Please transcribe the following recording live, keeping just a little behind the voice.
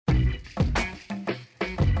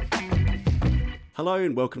Hello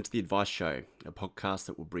and welcome to The Advice Show, a podcast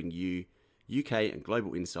that will bring you UK and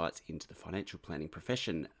global insights into the financial planning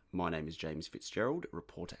profession. My name is James Fitzgerald, a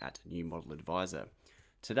reporter at New Model Advisor.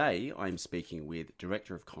 Today I am speaking with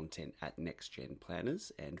Director of Content at NextGen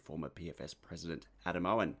Planners and former PFS President Adam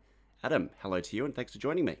Owen. Adam, hello to you and thanks for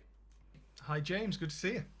joining me. Hi James, good to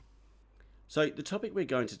see you. So the topic we're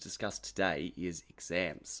going to discuss today is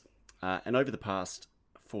exams. And over the past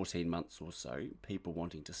 14 months or so, people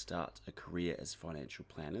wanting to start a career as financial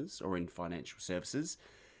planners or in financial services,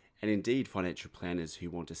 and indeed financial planners who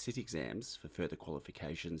want to sit exams for further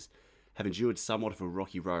qualifications, have endured somewhat of a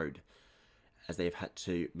rocky road as they have had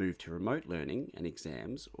to move to remote learning and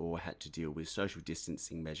exams or had to deal with social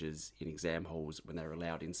distancing measures in exam halls when they were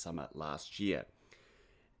allowed in summer last year.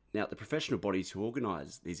 Now, the professional bodies who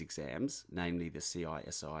organise these exams, namely the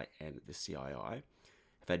CISI and the CII,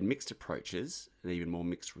 have had mixed approaches and even more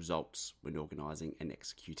mixed results when organising and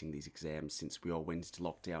executing these exams since we all went into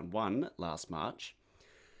lockdown 1 last March.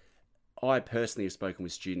 I personally have spoken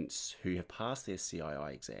with students who have passed their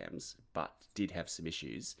CII exams but did have some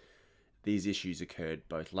issues. These issues occurred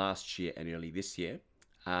both last year and early this year,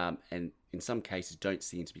 and in some cases don't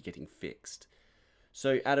seem to be getting fixed.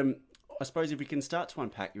 So, Adam, I suppose if we can start to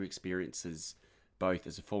unpack your experiences both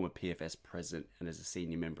as a former PFS president and as a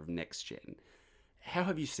senior member of NextGen, how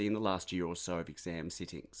have you seen the last year or so of exam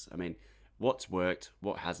sittings? I mean, what's worked,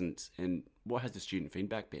 what hasn't, and what has the student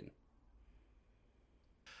feedback been?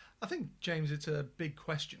 I think, James, it's a big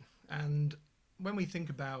question. And when we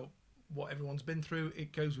think about what everyone's been through,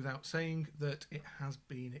 it goes without saying that it has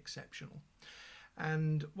been exceptional.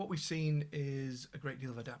 And what we've seen is a great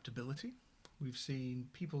deal of adaptability. We've seen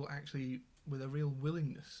people actually with a real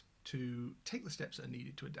willingness to take the steps that are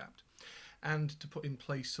needed to adapt and to put in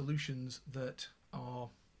place solutions that are,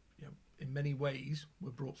 in many ways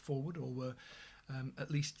were brought forward or were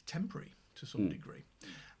at least temporary to some degree.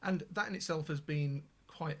 And that in itself has been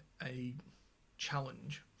quite a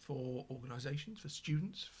challenge for organisations, for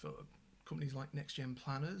students, for companies like NextGen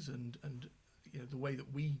Planners and the way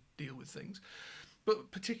that we deal with things.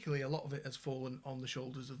 But particularly a lot of it has fallen on the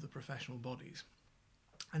shoulders of the professional bodies.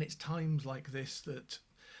 And it's times like this that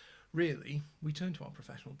really we turn to our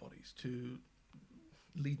professional bodies to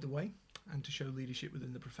lead the way and to show leadership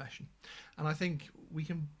within the profession. And I think we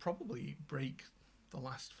can probably break the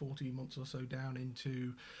last 14 months or so down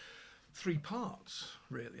into three parts,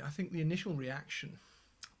 really. I think the initial reaction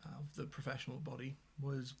of the professional body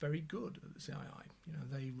was very good at the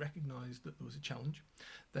CII. They recognised that there was a challenge.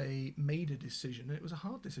 They made a decision, and it was a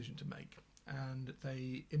hard decision to make, and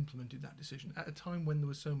they implemented that decision at a time when there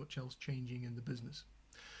was so much else changing in the business.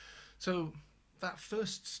 So that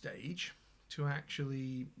first stage, to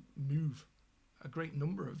actually move a great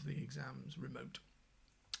number of the exams remote,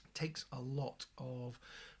 takes a lot of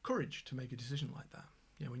courage to make a decision like that.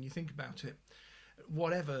 When you think about it,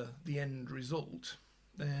 whatever the end result,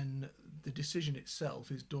 then the decision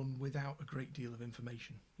itself is done without a great deal of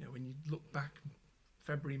information. When you look back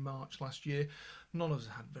February, March last year, none of us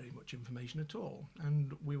had very much information at all,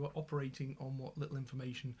 and we were operating on what little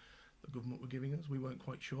information the government were giving us. We weren't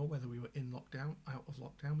quite sure whether we were in lockdown, out of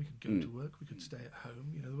lockdown, we could go to work, we could stay at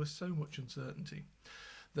home. There was so much uncertainty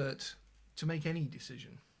that to make any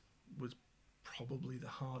decision was probably the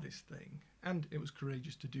hardest thing, and it was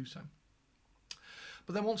courageous to do so.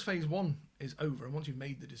 But then once phase one is over, and once you've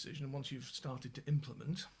made the decision, and once you've started to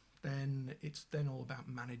implement, then it's then all about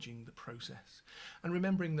managing the process and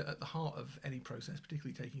remembering that at the heart of any process,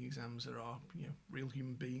 particularly taking exams, there are real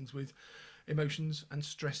human beings with emotions and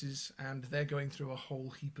stresses, and they're going through a whole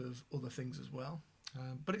heap of other things as well.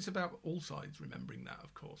 But it's about all sides remembering that,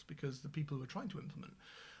 of course, because the people who are trying to implement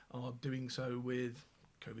are doing so with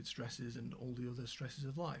COVID stresses and all the other stresses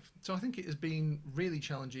of life. So I think it has been really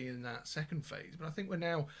challenging in that second phase, but I think we're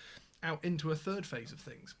now out into a third phase of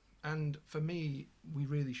things. And for me, we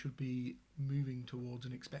really should be moving towards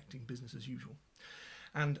and expecting business as usual.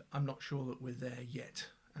 And I'm not sure that we're there yet.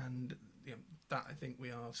 And that I think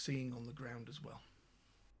we are seeing on the ground as well.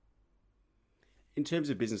 In terms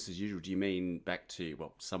of business as usual, do you mean back to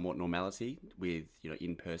somewhat normality with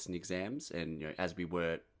in-person exams and as we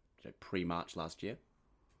were pre-March last year?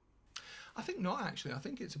 I think not, actually. I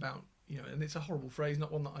think it's about, and it's a horrible phrase,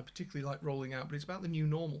 not one that I particularly like rolling out, but it's about the new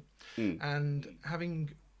normal. And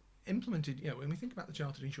having implemented, when we think about the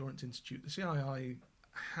Chartered Insurance Institute, the CII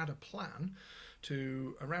had a plan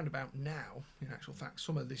to, around about now, in actual fact,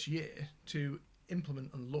 summer this year, to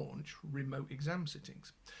implement and launch remote exam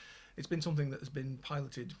sittings. It's been something that has been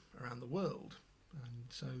piloted around the world. And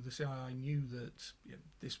so the CII knew that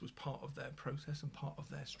this was part of their process and part of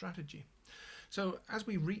their strategy. So as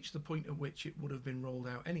we reach the point at which it would have been rolled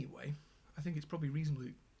out anyway, I I think it's probably reasonable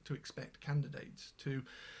to expect candidates to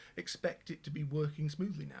expect it to be working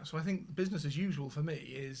smoothly now. So I think business as usual for me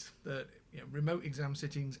is that remote exam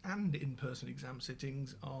sittings and in-person exam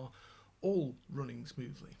sittings are all running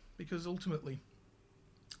smoothly, because ultimately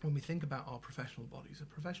when we think about our professional bodies, a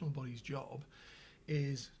professional body's job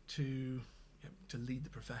is to lead the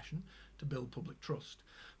profession, to build public trust,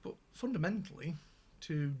 but fundamentally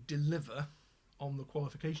to deliver on the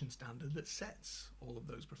qualification standard that sets all of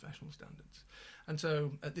those professional standards. And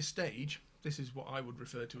so at this stage, this is what I would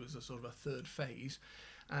refer to as a sort of a third phase,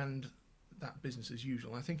 and that business as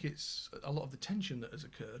usual. I think it's a lot of the tension that has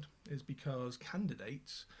occurred is because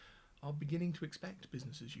candidates are beginning to expect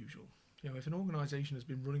business as usual. If an organisation has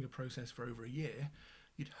been running a process for over a year,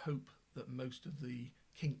 you'd hope that most of the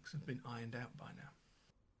kinks have been ironed out by now.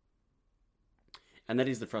 And that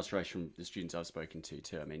is the frustration from the students I've spoken to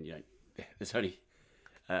too. I mean, there's only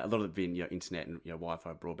a lot of it been internet and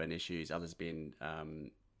Wi-Fi broadband issues. Others been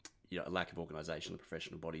a lack of organisation on the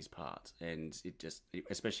professional body's part, and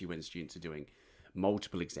especially when students are doing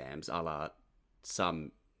multiple exams, a la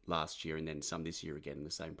some last year and then some this year again, and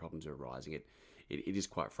the same problems are arising. It is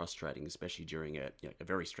quite frustrating, especially during a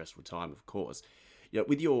very stressful time, of course.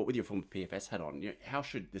 With your former PFS hat on, how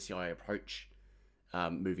should the CII approach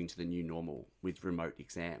moving to the new normal with remote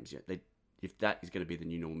exams? If that is going to be the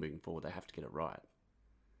new normal moving forward, they have to get it right.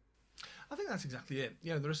 I think that's exactly it.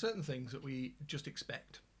 There are certain things that we just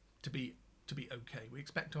expect to be okay. We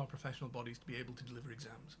expect our professional bodies to be able to deliver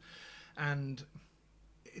exams, and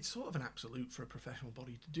it's sort of an absolute for a professional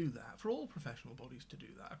body to do that, for all professional bodies to do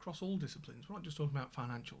that across all disciplines. We're not just talking about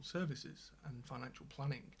financial services and financial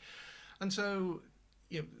planning. And so,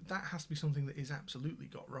 that has to be something that is absolutely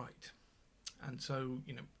got right. And so,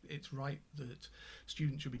 it's right that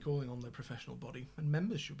students should be calling on their professional body, and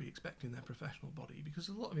members should be expecting their professional body, because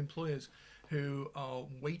there's a lot of employers who are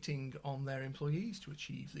waiting on their employees to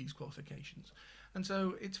achieve these qualifications. And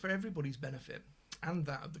so it's for everybody's benefit, and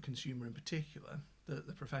that of the consumer in particular, that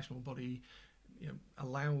the professional body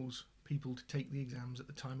allows people to take the exams at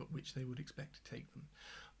the time at which they would expect to take them,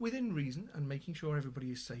 within reason, and making sure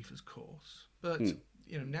everybody is safe as course. But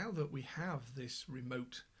now that we have this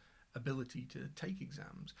remote ability to take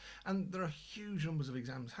exams, and there are huge numbers of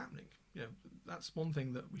exams happening, that's one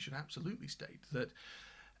thing that we should absolutely state, that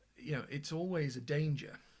it's always a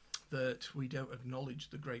danger that we don't acknowledge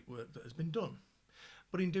the great work that has been done.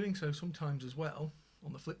 But in doing so, sometimes as well,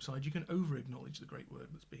 on the flip side, you can over-acknowledge the great work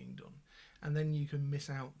that's being done, and then you can miss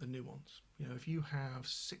out the nuance. If you have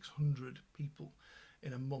 600 people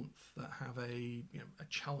in a month that have a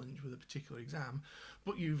challenge with a particular exam,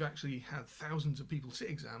 but you've actually had thousands of people sit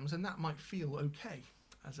exams, and that might feel okay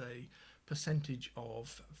as a percentage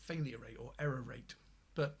of failure rate or error rate.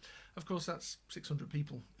 But of course, that's 600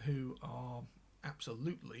 people who are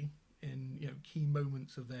absolutely in key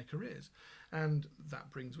moments of their careers, and that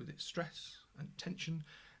brings with it stress and tension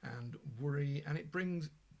and worry, and it brings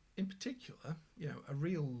in particular a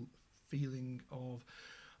real feeling of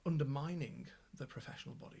undermining the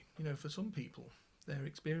professional body. For some people, their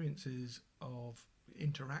experiences of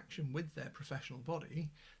interaction with their professional body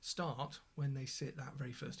start when they sit that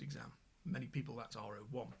very first exam. Many people, that's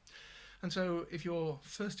R01. And so if your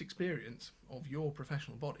first experience of your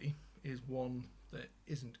professional body is one that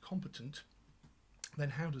isn't competent, then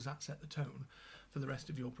how does that set the tone for the rest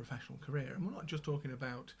of your professional career? And we're not just talking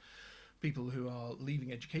about people who are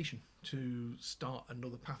leaving education to start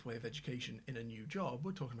another pathway of education in a new job.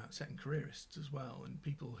 We're talking about second careerists as well, and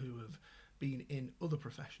people who have been in other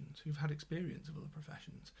professions, who've had experience of other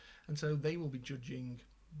professions. And so they will be judging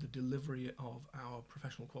the delivery of our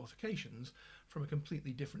professional qualifications from a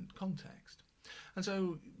completely different context. And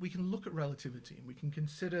so we can look at relativity, and we can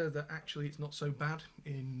consider that actually it's not so bad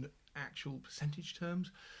in actual percentage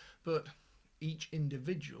terms, but each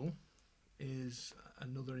individual is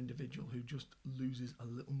another individual who just loses a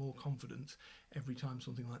little more confidence every time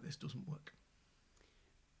something like this doesn't work.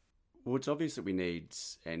 Well, it's obvious that we need,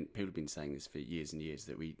 and people have been saying this for years and years,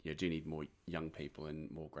 that we do need more young people and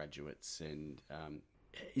more graduates. And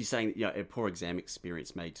you're saying that a poor exam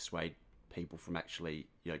experience may dissuade people from actually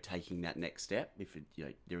taking that next step if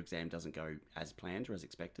their exam doesn't go as planned or as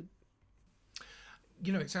expected.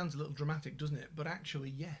 It sounds a little dramatic, doesn't it? But actually,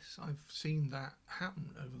 yes, I've seen that happen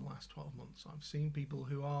over the last 12 months. I've seen people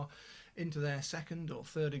who are into their second or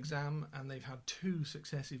third exam, and they've had 2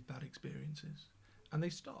 successive bad experiences, and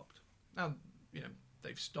they've stopped. Now,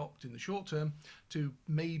 they've stopped in the short term to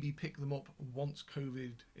maybe pick them up once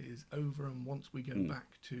COVID is over and once we go back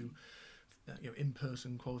to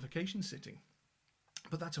in-person qualification sitting.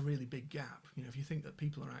 But that's a really big gap. If you think that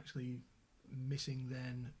people are actually missing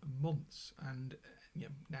then months and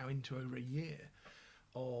now into over a year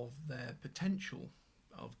of their potential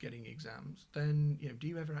of getting exams, then do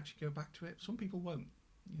you ever actually go back to it? Some people won't.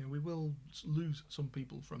 We will lose some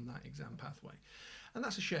people from that exam pathway, and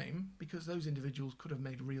that's a shame, because those individuals could have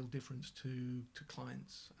made a real difference to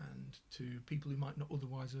clients and to people who might not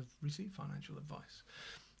otherwise have received financial advice.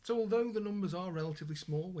 So although the numbers are relatively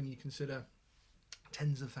small when you consider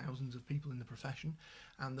tens of thousands of people in the profession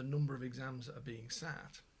and the number of exams that are being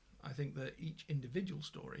sat, I think that each individual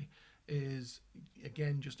story is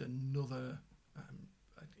again just another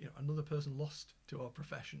another person lost to our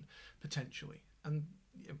profession potentially. And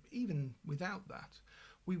even without that,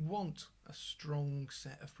 we want a strong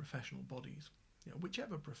set of professional bodies.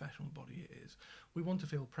 Whichever professional body it is, we want to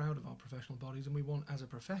feel proud of our professional bodies, and we want as a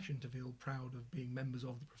profession to feel proud of being members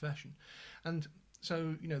of the profession. And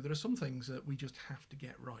so there are some things that we just have to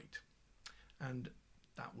get right, and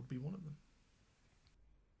that would be one of them.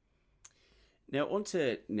 Now, on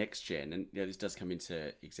to NextGen, and this does come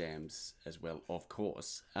into exams as well, of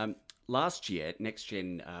course. Last year,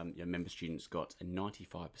 NextGen member students got a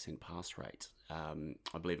 95% pass rate.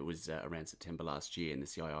 I believe it was around September last year in the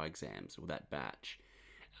CII exams, or that batch.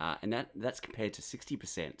 And that's compared to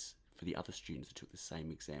 60% for the other students that took the same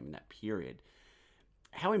exam in that period.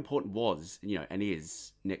 How important was, and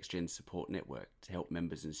is NextGen's support network to help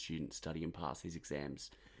members and students study and pass these exams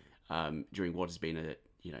during what has been a,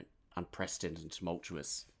 unprecedented and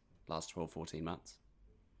tumultuous last 12, 14 months?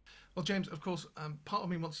 Well, James, of course, part of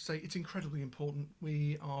me wants to say it's incredibly important.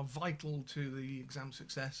 We are vital to the exam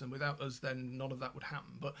success, and without us, then none of that would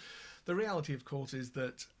happen. But the reality, of course, is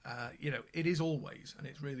that, it is always, and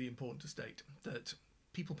it's really important to state, that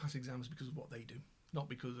people pass exams because of what they do, not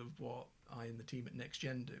because of what I and the team at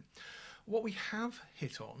NextGen do. What we have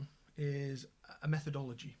hit on is a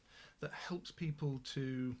methodology that helps people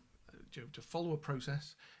to follow a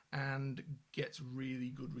process and gets really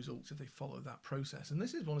good results if they follow that process. And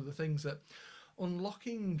this is one of the things that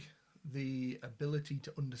unlocking the ability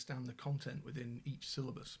to understand the content within each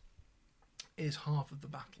syllabus is half of the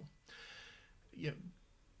battle.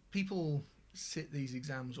 People sit these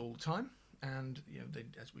exams all the time, and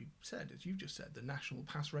as we said, as you've just said, the national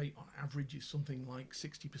pass rate on average is something like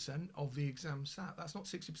 60% of the exam sat. That's not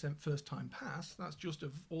 60% first time pass, that's just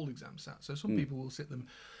of all exams sat. So some people will sit them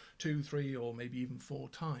 2, 3, or maybe even 4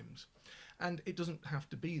 times. And it doesn't have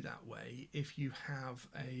to be that way if you have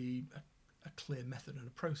a clear method and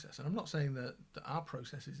a process. And I'm not saying that our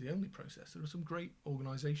process is the only process. There are some great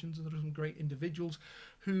organisations and there are some great individuals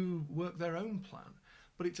who work their own plan,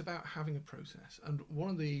 but it's about having a process. And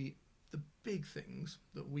one of the big things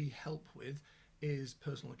that we help with is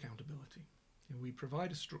personal accountability. We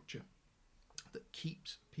provide a structure that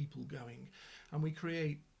keeps people going, and we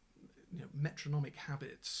create metronomic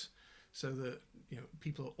habits so that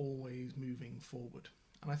people are always moving forward.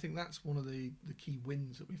 And I think that's one of the key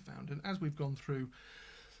wins that we've found. And as we've gone through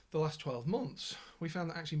the last 12 months, we found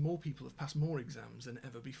that actually more people have passed more exams than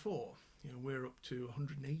ever before. We're up to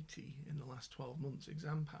 180 in the last 12 months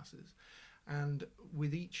exam passes. And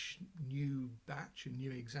with each new batch and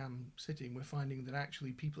new exam sitting, we're finding that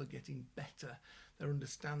actually people are getting better. They're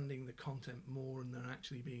understanding the content more, and they're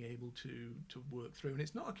actually being able to work through. And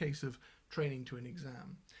it's not a case of training to an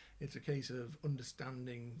exam. It's a case of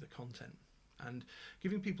understanding the content and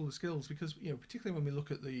giving people the skills, because particularly when we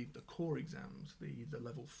look at the core exams, the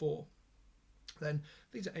level 4, then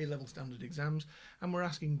these are A-level standard exams, and we're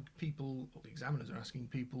asking people, or the examiners are asking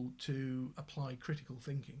people, to apply critical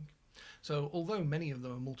thinking. So although many of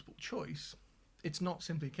them are multiple choice, it's not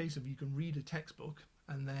simply a case of you can read a textbook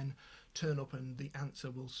and then turn up and the answer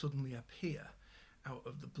will suddenly appear out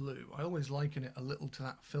of the blue. I always liken it a little to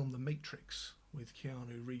that film The Matrix with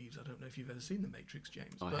Keanu Reeves. I don't know if you've ever seen The Matrix,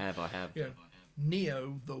 James. I have.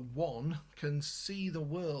 Neo, the One, can see the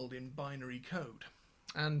world in binary code.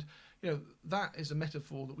 And that is a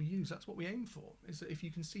metaphor that we use. That's what we aim for, is that if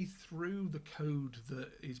you can see through the code that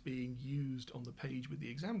is being used on the page with the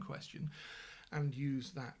exam question and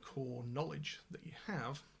use that core knowledge that you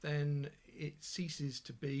have, then it ceases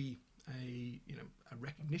to be a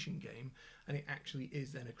recognition game, and it actually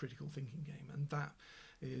is then a critical thinking game. And that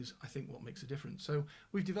is, I think, what makes a difference. So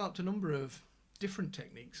we've developed a number of different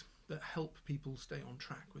techniques that help people stay on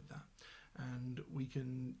track with that. And we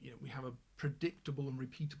can, we have a predictable and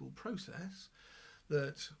repeatable process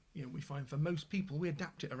that, we find for most people, we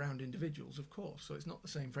adapt it around individuals, of course, so it's not the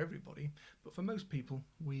same for everybody, but for most people,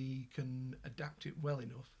 we can adapt it well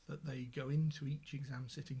enough that they go into each exam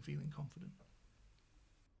sitting feeling confident.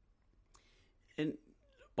 And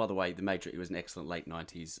by the way, The Matrix, it was an excellent late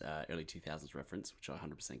 90s, early 2000s reference, which I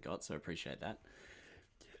 100% got, so I appreciate that.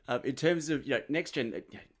 In terms of NextGen,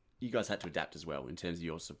 you guys had to adapt as well in terms of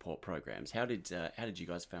your support programs. How did you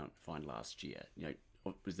guys find last year?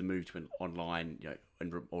 Was the move to an online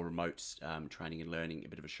or remote training and learning a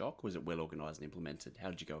bit of a shock? Or was it well organised and implemented? How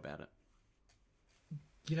did you go about it?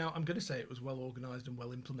 I'm going to say it was well organised and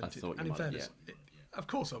well implemented. I thought you and in might, fairness, of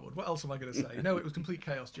course I would. What else am I going to say? No, it was complete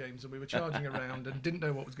chaos, James, and we were charging around and didn't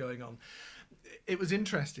know what was going on. It was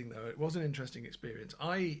interesting, though. It was an interesting experience.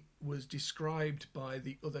 I was described by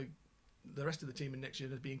the rest of the team in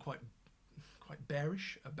NextGen as being quite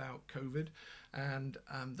bearish about COVID, and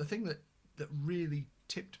the thing that really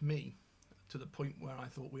tipped me to the point where I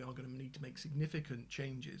thought we are going to need to make significant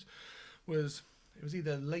changes was it was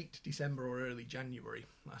either late December or early January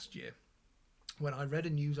last year when I read a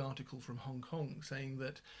news article from Hong Kong saying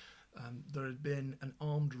that there had been an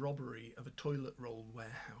armed robbery of a toilet roll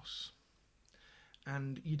warehouse.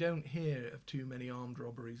 And you don't hear of too many armed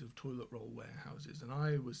robberies of toilet roll warehouses. And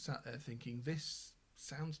I was sat there thinking, this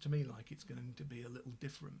sounds to me like it's going to be a little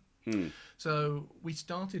different. So we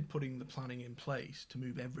started putting the planning in place to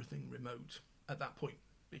move everything remote at that point,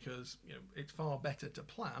 because it's far better to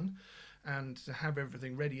plan and to have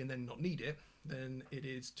everything ready and then not need it than it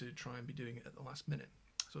is to try and be doing it at the last minute.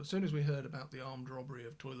 So as soon as we heard about the armed robbery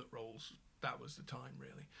of toilet rolls, that was the time,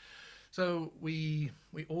 really. So we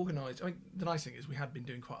organised. I mean, the nice thing is we had been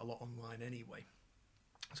doing quite a lot online anyway,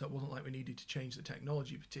 so it wasn't like we needed to change the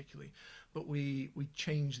technology particularly, but we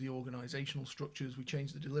changed the organisational structures, we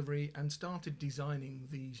changed the delivery, and started designing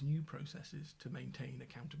these new processes to maintain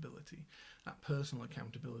accountability, that personal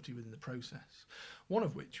accountability within the process. One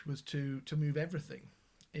of which was to move everything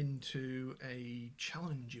into a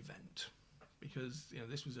challenge event, because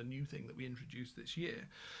this was a new thing that we introduced this year,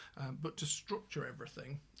 but to structure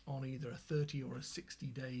everything on either a 30 or a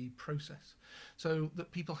 60-day process, so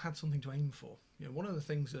that people had something to aim for. One of the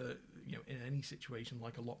things that in any situation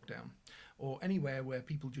like a lockdown or anywhere where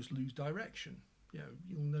people just lose direction,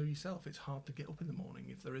 you'll know yourself, it's hard to get up in the morning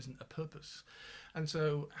if there isn't a purpose. And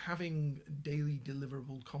so having daily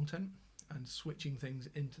deliverable content and switching things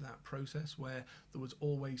into that process where there was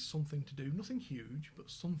always something to do, nothing huge, but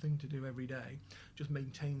something to do every day, just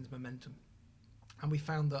maintains momentum. And we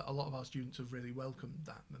found that a lot of our students have really welcomed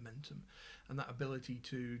that momentum and that ability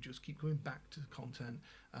to just keep going back to the content,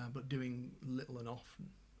 but doing little and often.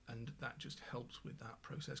 And that just helps with that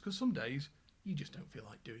process, because some days you just don't feel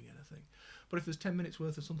like doing anything. But if there's 10 minutes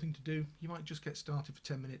worth of something to do, you might just get started for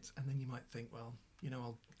 10 minutes and then you might think, well,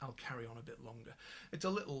 I'll carry on a bit longer. It's a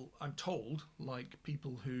little, I'm told, like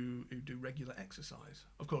people who do regular exercise.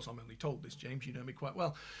 Of course, I'm only told this, James, you know me quite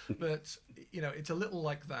well. But, it's a little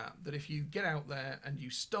like that if you get out there and you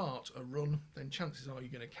start a run, then chances are you're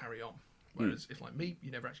going to carry on. Whereas if, like me, you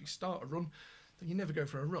never actually start a run, then you never go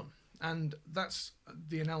for a run. And that's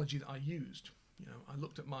the analogy that I used. I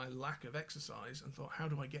looked at my lack of exercise and thought, how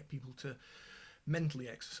do I get people to mentally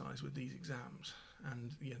exercise with these exams?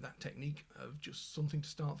 And that technique of just something to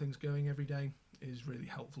start things going every day is really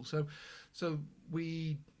helpful. So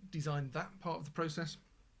we designed that part of the process,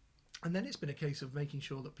 and then it's been a case of making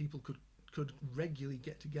sure that people could regularly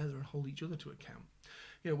get together and hold each other to account.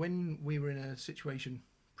 When we were in a situation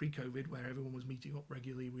pre-COVID where everyone was meeting up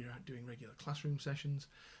regularly, we were doing regular classroom sessions,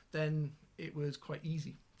 then it was quite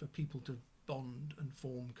easy for people to bond and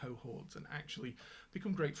form cohorts and actually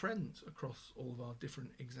become great friends across all of our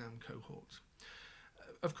different exam cohorts.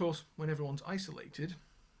 Of course, when everyone's isolated,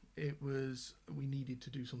 we needed to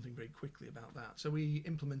do something very quickly about that. So we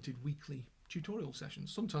implemented weekly tutorial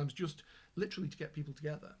sessions, sometimes just literally to get people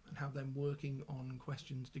together and have them working on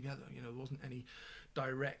questions together. There wasn't any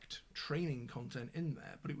direct training content in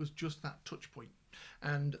there, but it was just that touch point.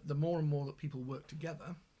 And the more and more that people worked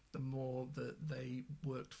together, the more that they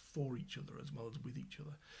worked for each other as well as with each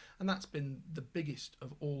other. And that's been the biggest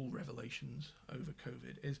of all revelations over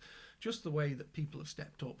COVID, is just the way that people have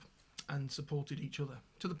stepped up and supported each other,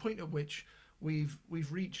 to the point at which we've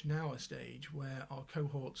reached now a stage where our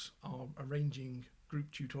cohorts are arranging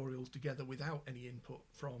group tutorials together without any input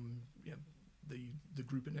from the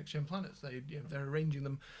group at NextGen Planners. They're arranging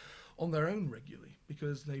them on their own regularly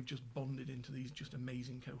because they've just bonded into these just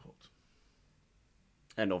amazing cohorts.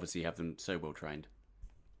 And obviously have them so well trained.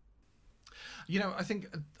 I think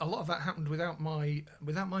a lot of that happened without my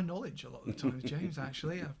knowledge a lot of the times, James,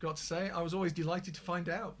 actually. I've got to say, I was always delighted to find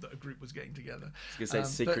out that a group was getting together. I was going to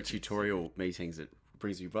say secret tutorial meetings that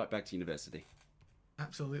brings you right back to university.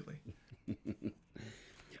 Absolutely.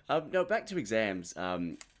 Now, back to exams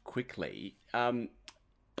quickly.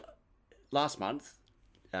 Last month,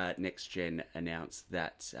 NextGen announced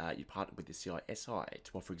that you partnered with the CII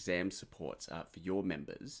to offer exam support for your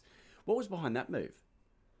members. What was behind that move?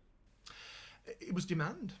 It was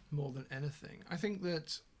demand more than anything. I think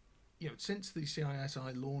that, since the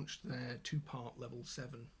CISI launched their two-part level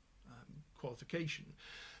 7 qualification,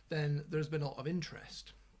 then there's been a lot of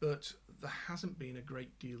interest, but there hasn't been a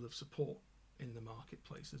great deal of support in the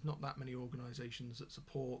marketplace. There's not that many organisations that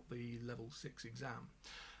support the level 6 exam.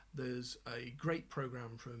 There's a great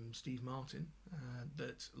program from Steve Martin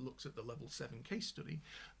that looks at the level 7 case study,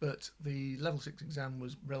 but the level 6 exam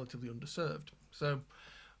was relatively underserved. So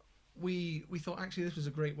we thought actually this was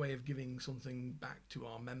a great way of giving something back to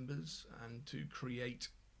our members and to create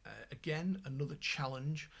again another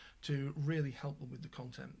challenge to really help them with the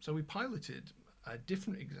content. So we piloted a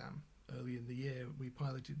different exam early in the year. We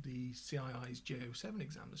piloted the CII's JO7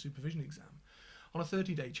 exam, the supervision exam, on a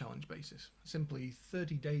 30-day challenge basis. Simply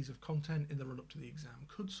 30 days of content in the run-up to the exam.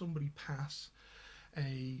 Could somebody pass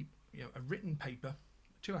a written paper,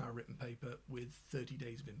 2-hour written paper with 30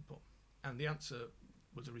 days of input? And the answer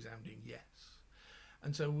was a resounding yes.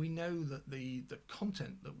 And so we know that the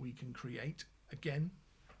content that we can create, again,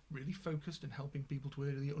 really focused and helping people to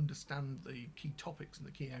really understand the key topics and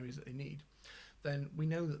the key areas that they need, then we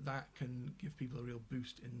know that that can give people a real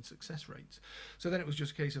boost in success rates. So then it was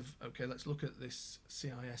just a case of, okay, let's look at this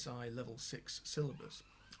CISI level 6 syllabus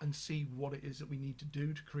and see what it is that we need to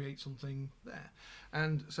do to create something there.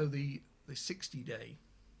 And so the 60-day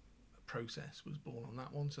process was born on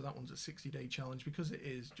that one. So that one's a 60-day challenge because it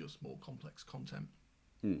is just more complex content.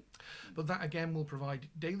 But that again will provide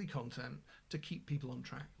daily content to keep people on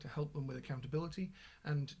track, to help them with accountability,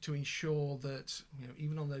 and to ensure that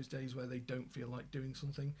even on those days where they don't feel like doing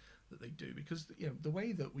something, that they do. Because the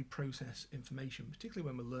way that we process information, particularly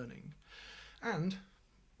when we're learning, and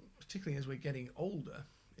particularly as we're getting older,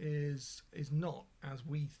 is not as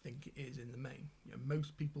we think it is in the main.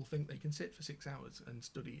 Most people think they can sit for 6 hours and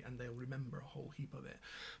study and they'll remember a whole heap of it.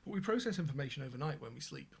 But we process information overnight when we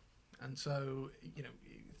sleep. And so,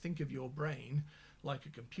 think of your brain like a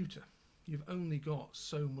computer. You've only got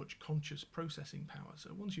so much conscious processing power. So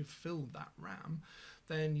once you've filled that RAM,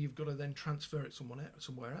 then you've got to then transfer it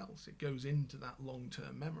somewhere else. It goes into that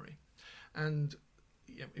long-term memory. And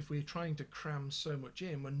if we're trying to cram so much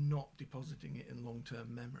in, we're not depositing it in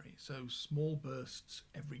long-term memory. So small bursts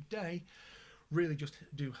every day really just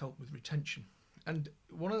do help with retention. And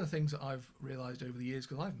one of the things that I've realised over the years,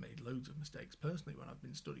 because I've made loads of mistakes personally when I've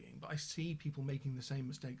been studying, but I see people making the same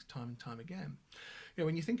mistakes time and time again.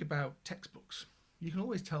 When you think about textbooks, you can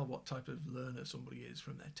always tell what type of learner somebody is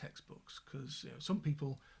from their textbooks, because some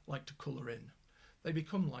people like to colour in. They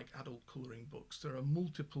become like adult colouring books. There are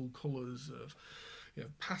multiple colours of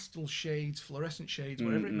pastel shades, fluorescent shades,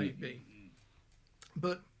 whatever it may be.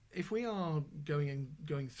 But if we are going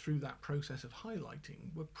through that process of highlighting,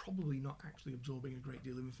 we're probably not actually absorbing a great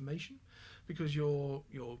deal of information, because your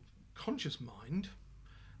conscious mind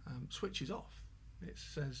switches off. It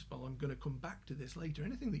says, well, I'm going to come back to this later.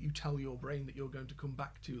 Anything that you tell your brain that you're going to come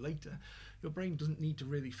back to later, your brain doesn't need to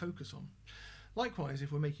really focus on. Likewise,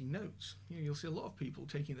 if we're making notes, you'll see a lot of people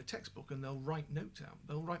taking the textbook and they'll write notes out.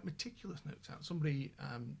 They'll write meticulous notes out. Somebody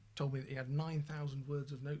told me that he had 9,000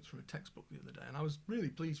 words of notes from a textbook the other day, and I was really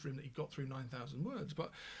pleased for him that he got through 9,000 words,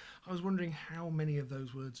 but I was wondering how many of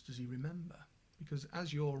those words does he remember? Because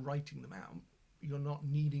as you're writing them out, you're not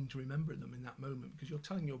needing to remember them in that moment, because you're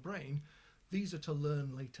telling your brain, these are to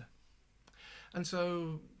learn later. And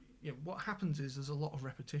so what happens is there's a lot of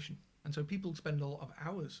repetition. And so people spend a lot of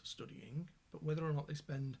hours studying, but whether or not they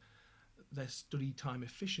spend their study time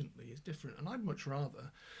efficiently is different. And I'd much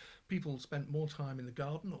rather people spent more time in the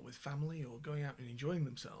garden or with family or going out and enjoying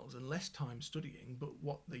themselves and less time studying, but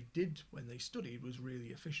what they did when they studied was really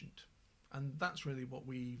efficient. And that's really what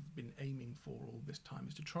we've been aiming for all this time,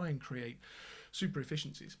 is to try and create super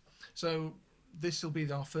efficiencies. So this will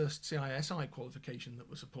be our first CISI qualification that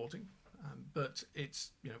we're supporting. But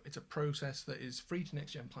it's a process that is free to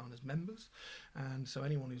NextGen Planners members, and so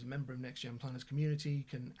anyone who's a member of NextGen Planners community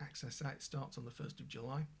can access that. It starts on the 1st of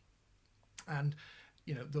July, and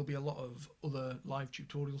there'll be a lot of other live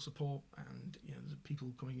tutorial support, and there's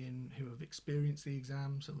people coming in who have experienced the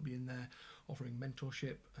exam, so they'll be in there offering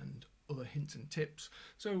mentorship and other hints and tips.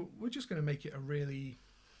 So we're just going to make it a really,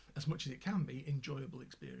 as much as it can be, enjoyable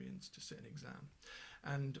experience to sit an exam.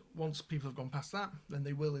 And once people have gone past that, then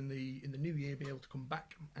they will in the new year be able to come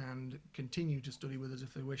back and continue to study with us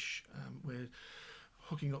if they wish. We're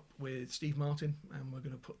hooking up with Steve Martin, and we're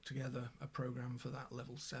going to put together a program for that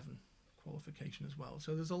level 7 qualification as well.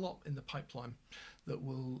 So there's a lot in the pipeline that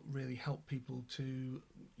will really help people to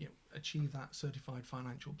achieve that certified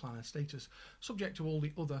financial planner status, subject to all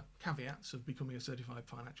the other caveats of becoming a certified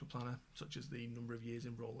financial planner, such as the number of years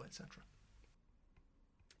in role, etc.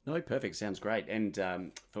 No, perfect. Sounds great. And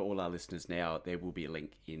for all our listeners now, there will be a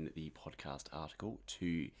link in the podcast article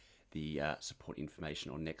to the support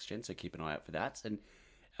information on NextGen, so keep an eye out for that. And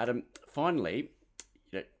Adam, finally,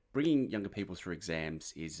 bringing younger people through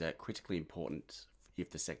exams is critically important if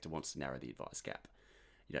the sector wants to narrow the advice gap.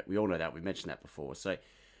 We all know that. We mentioned that before. So,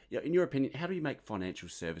 in your opinion, how do we make financial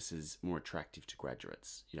services more attractive to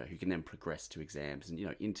graduates, who can then progress to exams and,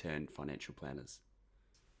 in turn, financial planners?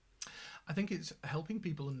 I think it's helping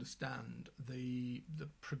people understand the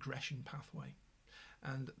progression pathway.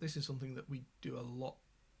 And this is something that we do a lot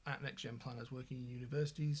at NextGen Planners working in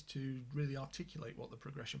universities to really articulate what the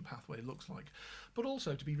progression pathway looks like, but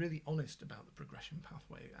also to be really honest about the progression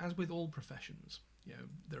pathway. As with all professions,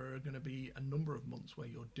 there are going to be a number of months where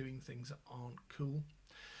you're doing things that aren't cool,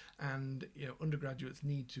 and undergraduates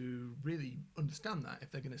need to really understand that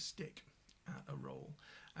if they're going to stick at a role.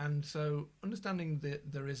 And so understanding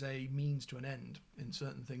that there is a means to an end in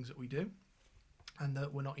certain things that we do, and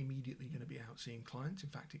that we're not immediately going to be out seeing clients. In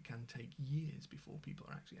fact, it can take years before people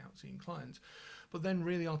are actually out seeing clients. But then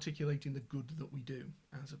really articulating the good that we do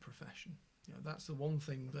as a profession. That's the one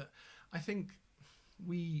thing that I think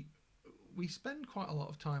we spend quite a lot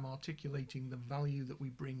of time articulating the value that we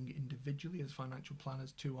bring individually as financial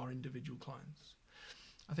planners to our individual clients.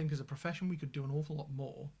 I think as a profession we could do an awful lot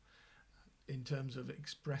more in terms of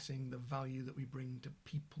expressing the value that we bring to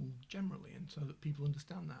people generally, and so that people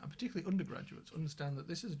understand that, and particularly undergraduates understand that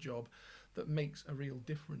this is a job that makes a real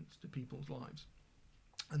difference to people's lives.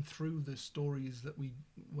 And through the stories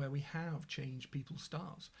where we have changed people's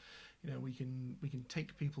stars, we can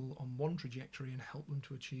take people on one trajectory and help them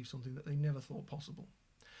to achieve something that they never thought possible.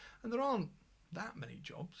 And there aren't that many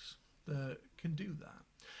jobs that can do that.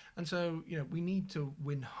 And so, we need to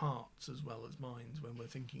win hearts as well as minds when we're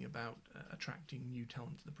thinking about attracting new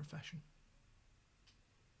talent to the profession.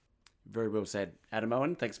 Very well said. Adam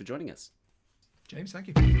Owen, thanks for joining us. James, thank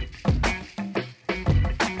you.